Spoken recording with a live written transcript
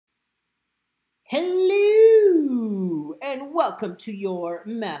Hello, and welcome to your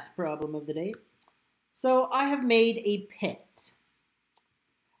math problem of the day. So I have made a pit.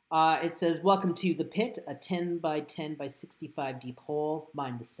 It says, welcome to the pit, a 10 by 10 by 65 deep hole,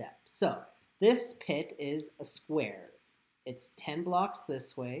 mind the steps. So this pit is a square. It's 10 blocks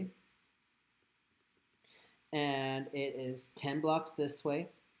this way, and it is 10 blocks this way,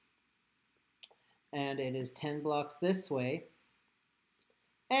 and it is 10 blocks this way,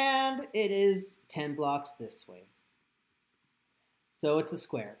 and it is 10 blocks this way. So it's a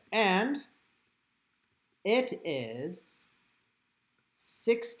square. And it is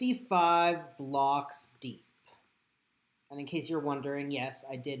 65 blocks deep. And in case you're wondering, yes,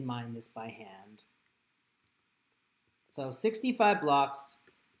 I did mine this by hand. So 65 blocks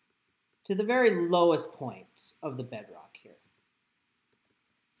to the very lowest point of the bedrock here.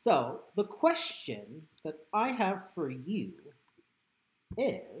 So the question that I have for you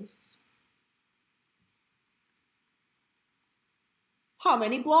is, how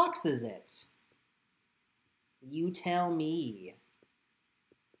many blocks is it? You tell me.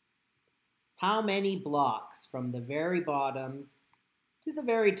 How many blocks from the very bottom to the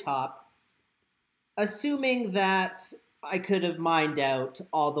very top, assuming that I could have mined out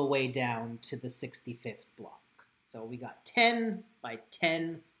all the way down to the 65th block. So we got 10 by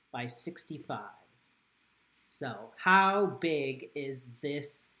 10 by 65. So how big is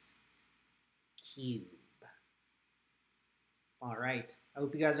this cube? All right. I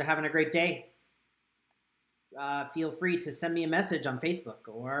hope you guys are having a great day. Feel free to send me a message on Facebook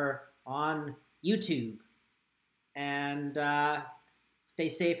or on YouTube. And stay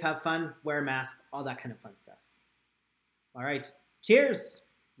safe, have fun, wear a mask, all that kind of fun stuff. All right. Cheers.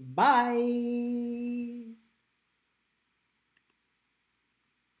 Bye.